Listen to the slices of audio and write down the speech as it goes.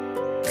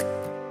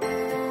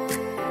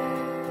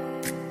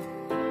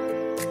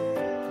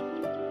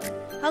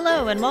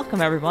Hello and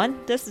welcome, everyone.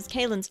 This is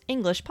Kaylin's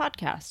English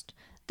podcast.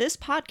 This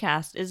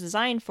podcast is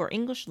designed for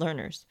English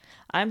learners.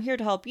 I'm here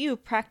to help you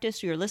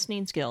practice your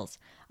listening skills.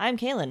 I'm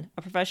Kaylin,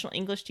 a professional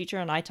English teacher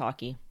on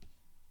italki.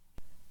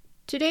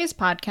 Today's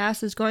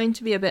podcast is going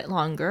to be a bit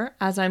longer,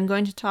 as I'm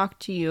going to talk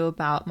to you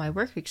about my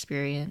work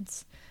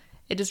experience.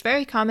 It is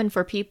very common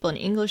for people in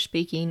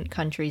English-speaking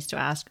countries to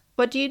ask,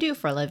 "What do you do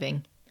for a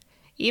living?"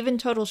 Even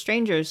total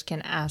strangers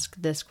can ask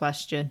this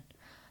question.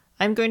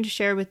 I'm going to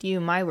share with you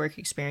my work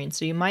experience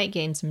so you might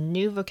gain some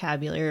new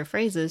vocabulary or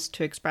phrases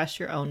to express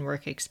your own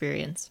work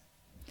experience.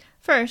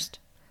 First,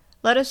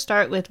 let us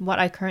start with what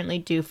I currently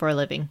do for a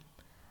living.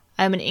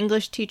 I am an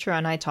English teacher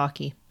on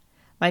italki.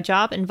 My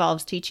job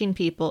involves teaching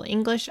people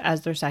English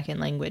as their second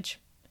language.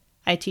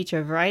 I teach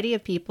a variety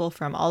of people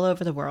from all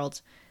over the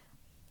world.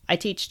 I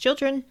teach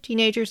children,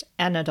 teenagers,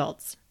 and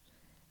adults.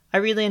 I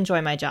really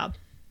enjoy my job.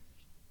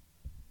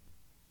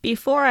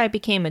 Before I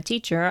became a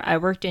teacher, I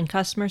worked in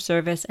customer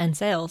service and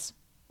sales.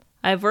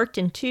 I've worked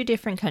in 2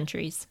 different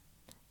countries,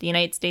 the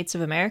United States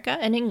of America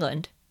and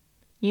England.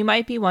 You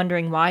might be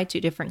wondering why 2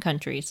 different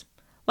countries.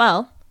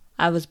 Well,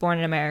 I was born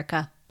in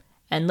America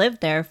and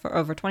lived there for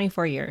over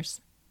 24 years.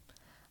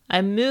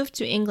 I moved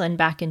to England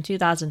back in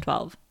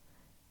 2012.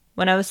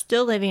 When I was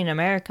still living in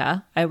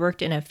America, I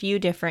worked in a few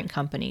different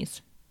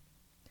companies.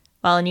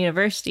 While in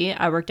university,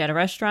 I worked at a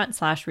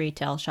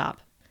restaurant/retail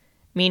shop,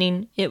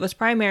 meaning it was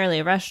primarily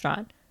a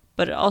restaurant,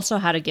 but it also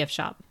had a gift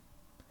shop.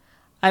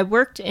 I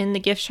worked in the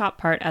gift shop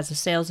part as a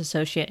sales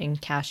associate and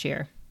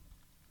cashier.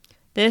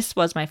 This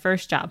was my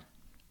first job,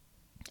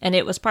 and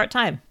it was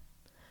part-time.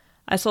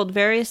 I sold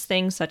various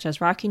things such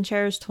as rocking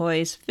chairs,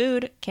 toys,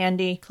 food,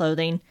 candy,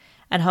 clothing,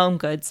 and home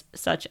goods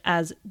such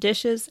as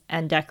dishes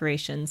and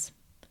decorations.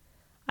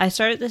 I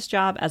started this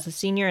job as a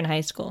senior in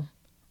high school.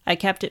 I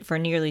kept it for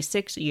nearly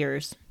 6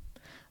 years,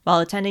 while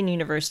attending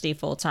university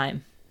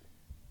full-time.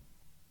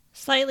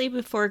 Slightly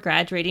before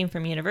graduating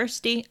from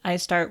university, I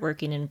started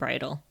working in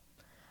bridal.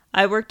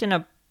 I worked in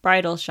a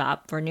bridal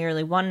shop for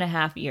nearly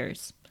 1.5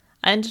 years.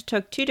 I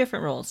undertook 2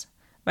 different roles.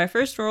 My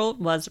first role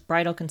was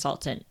bridal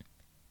consultant.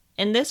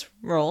 In this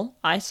role,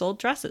 I sold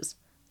dresses.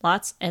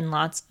 Lots and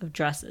lots of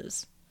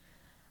dresses.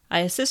 I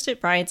assisted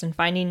brides in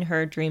finding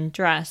her dream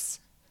dress.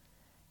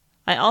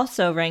 I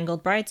also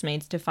wrangled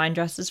bridesmaids to find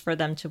dresses for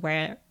them to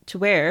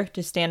wear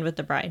to stand with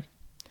the bride.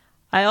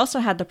 I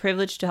also had the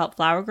privilege to help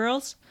flower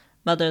girls,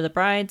 mother of the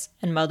brides,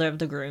 and mother of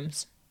the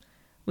grooms.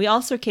 We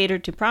also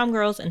catered to prom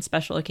girls and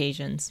special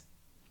occasions.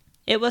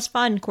 It was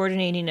fun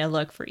coordinating a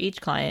look for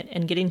each client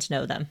and getting to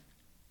know them.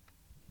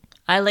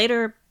 I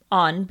later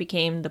on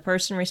became the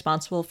person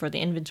responsible for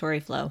the inventory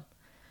flow.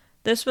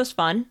 This was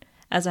fun,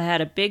 as I had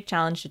a big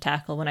challenge to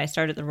tackle when I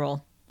started the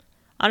role.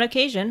 On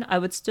occasion, I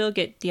would still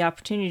get the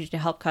opportunity to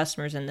help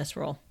customers in this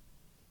role.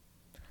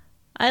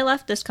 I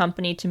left this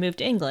company to move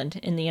to England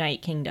in the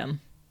United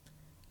Kingdom.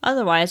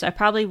 Otherwise, I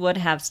probably would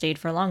have stayed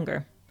for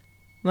longer.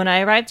 When I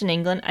arrived in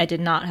England, I did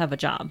not have a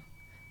job.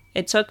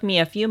 It took me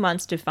a few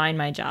months to find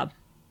my job.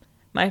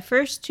 My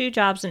first 2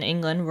 jobs in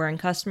England were in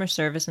customer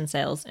service and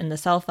sales in the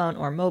cell phone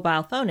or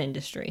mobile phone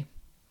industry.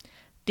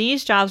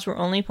 These jobs were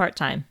only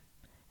part-time.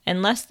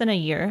 In less than a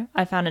year,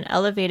 I found an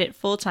elevated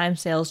full-time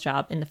sales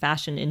job in the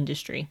fashion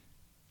industry.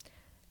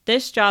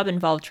 This job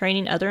involved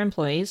training other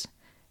employees,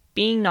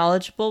 being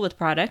knowledgeable with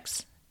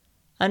products,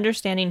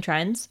 understanding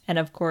trends, and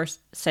of course,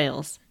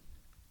 sales.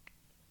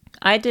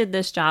 I did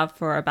this job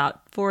for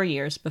about 4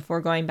 years before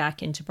going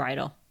back into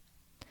bridal.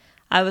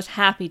 I was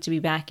happy to be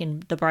back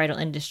in the bridal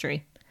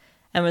industry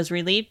and was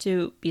relieved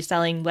to be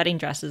selling wedding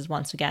dresses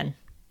once again.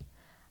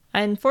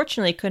 I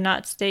unfortunately could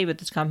not stay with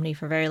this company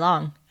for very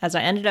long, as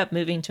I ended up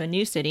moving to a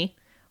new city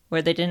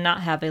where they did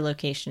not have a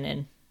location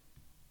in.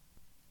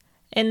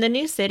 In the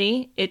new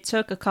city, it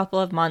took a couple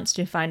of months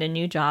to find a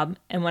new job,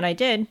 and when I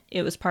did,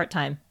 it was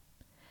part-time,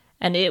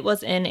 and it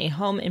was in a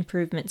home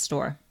improvement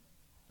store.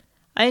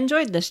 I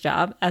enjoyed this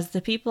job as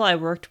the people I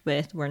worked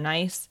with were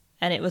nice,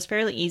 and it was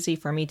fairly easy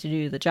for me to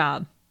do the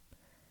job.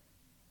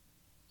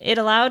 It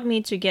allowed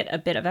me to get a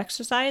bit of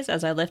exercise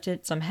as I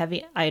lifted some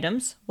heavy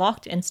items,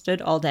 walked, and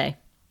stood all day.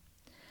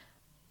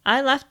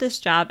 I left this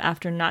job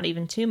after not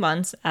even 2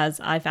 months as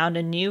I found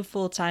a new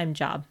full-time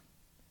job.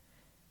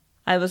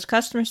 I was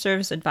customer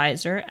service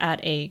advisor at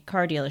a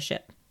car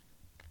dealership.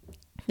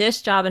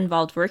 This job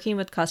involved working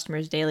with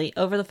customers daily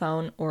over the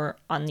phone or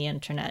on the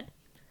internet.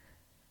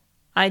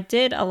 I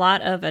did a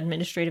lot of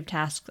administrative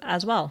tasks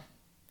as well.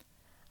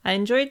 I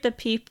enjoyed the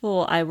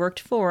people I worked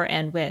for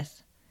and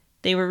with.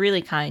 They were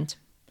really kind.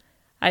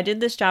 I did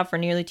this job for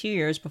nearly 2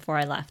 years before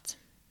I left.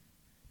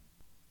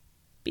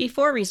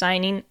 Before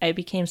resigning, I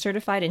became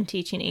certified in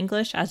teaching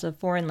English as a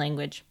foreign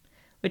language,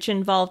 which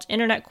involved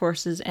internet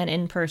courses and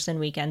in-person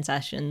weekend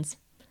sessions.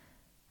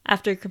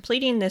 After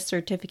completing this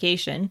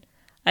certification,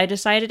 I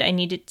decided I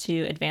needed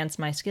to advance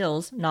my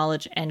skills,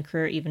 knowledge, and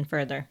career even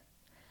further.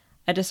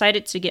 I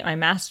decided to get my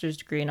master's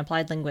degree in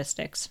applied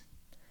linguistics.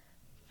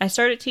 I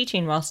started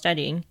teaching while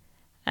studying,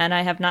 and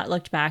I have not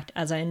looked back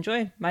as I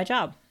enjoy my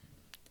job.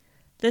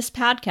 This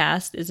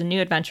podcast is a new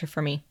adventure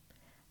for me,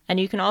 and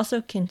you can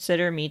also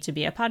consider me to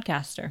be a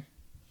podcaster.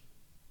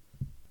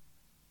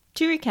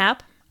 To recap,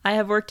 I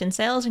have worked in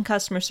sales and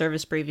customer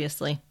service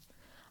previously.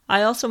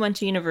 I also went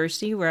to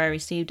university where I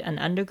received an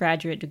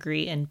undergraduate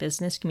degree in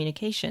business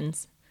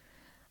communications.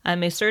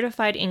 I'm a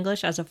certified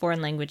English as a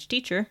foreign language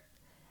teacher,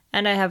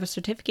 and I have a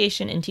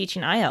certification in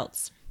teaching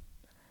IELTS.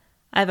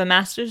 I have a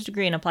master's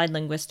degree in applied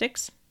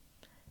linguistics,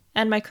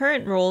 and my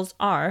current roles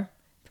are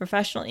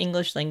professional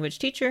English language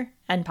teacher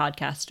and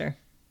podcaster.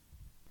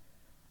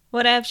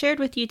 What I have shared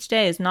with you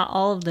today is not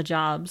all of the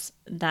jobs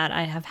that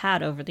I have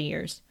had over the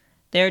years.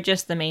 They are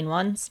just the main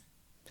ones.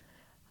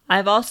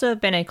 I've also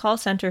been a call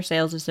center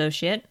sales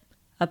associate,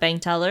 a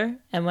bank teller,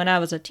 and when I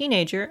was a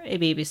teenager, a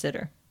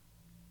babysitter.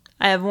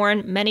 I have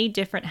worn many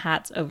different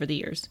hats over the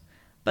years,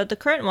 but the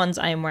current ones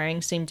I am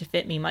wearing seem to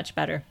fit me much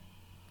better.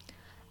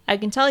 I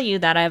can tell you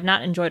that I have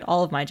not enjoyed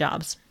all of my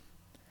jobs.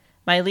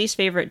 My least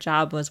favorite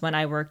job was when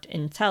I worked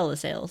in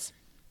telesales.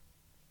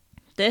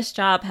 This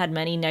job had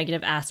many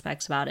negative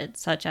aspects about it,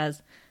 such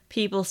as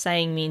people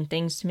saying mean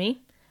things to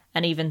me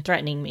and even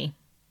threatening me.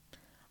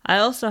 I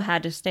also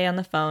had to stay on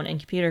the phone and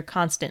computer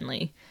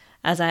constantly,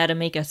 as I had to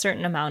make a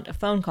certain amount of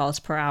phone calls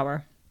per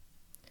hour.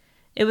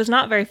 It was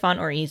not very fun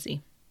or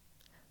easy.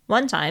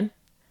 One time,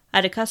 I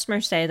had a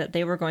customer say that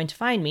they were going to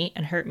find me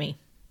and hurt me.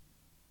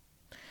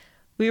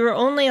 We were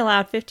only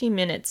allowed 15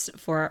 minutes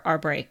for our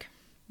break,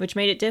 which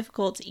made it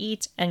difficult to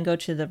eat and go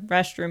to the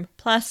restroom,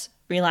 plus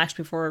relax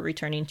before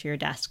returning to your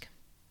desk.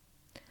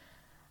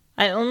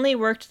 I only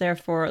worked there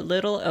for a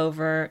little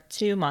over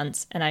 2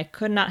 months, and I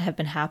could not have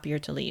been happier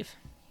to leave.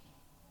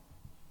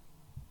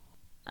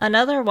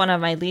 Another one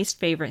of my least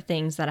favorite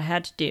things that I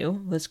had to do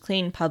was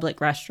clean public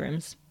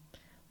restrooms.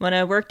 When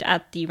I worked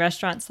at the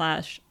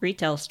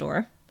restaurant/retail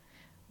store,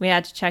 we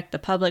had to check the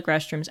public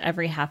restrooms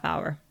every half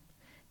hour.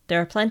 There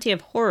are plenty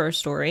of horror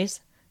stories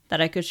that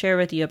I could share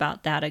with you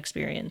about that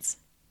experience.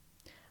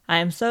 I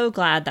am so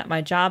glad that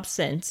my jobs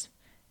since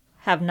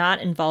have not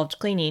involved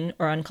cleaning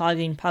or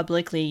unclogging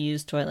publicly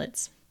used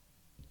toilets.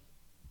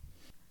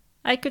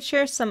 I could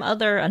share some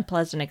other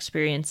unpleasant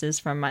experiences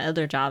from my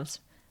other jobs,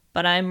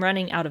 but I am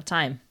running out of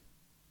time.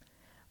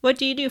 What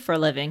do you do for a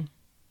living?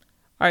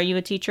 Are you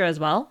a teacher as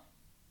well?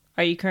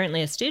 Are you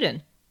currently a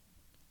student?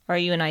 Are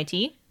you in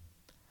IT?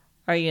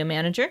 Are you a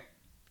manager?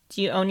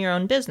 Do you own your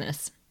own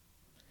business?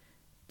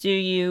 Do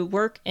you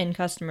work in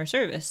customer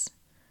service?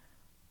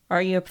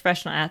 Are you a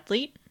professional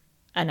athlete,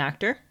 an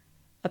actor,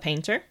 a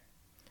painter,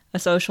 a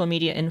social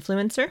media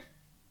influencer?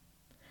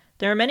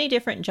 There are many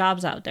different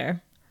jobs out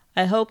there.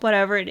 I hope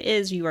whatever it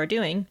is you are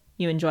doing,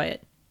 you enjoy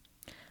it.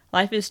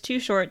 Life is too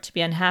short to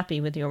be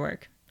unhappy with your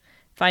work.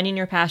 Finding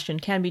your passion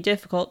can be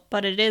difficult,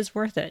 but it is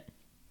worth it.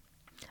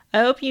 I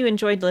hope you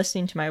enjoyed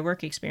listening to my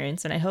work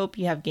experience, and I hope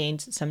you have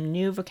gained some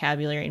new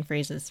vocabulary and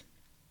phrases.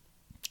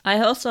 I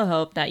also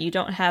hope that you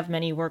don't have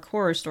many work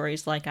horror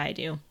stories like I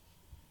do.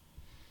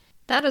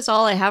 That is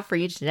all I have for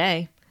you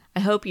today.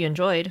 I hope you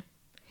enjoyed.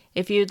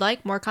 If you'd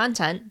like more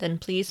content, then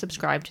please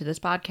subscribe to this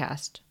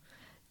podcast.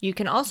 You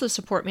can also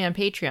support me on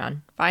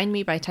Patreon. Find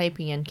me by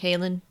typing in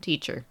Kaylin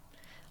Teacher.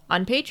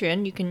 On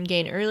Patreon, you can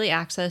gain early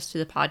access to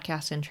the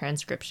podcast and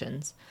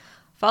transcriptions.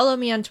 Follow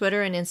me on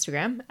Twitter and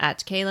Instagram at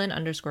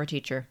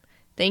Kaylin_teacher.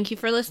 Thank you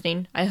for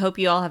listening. I hope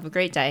you all have a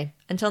great day.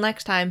 Until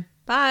next time,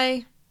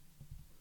 bye!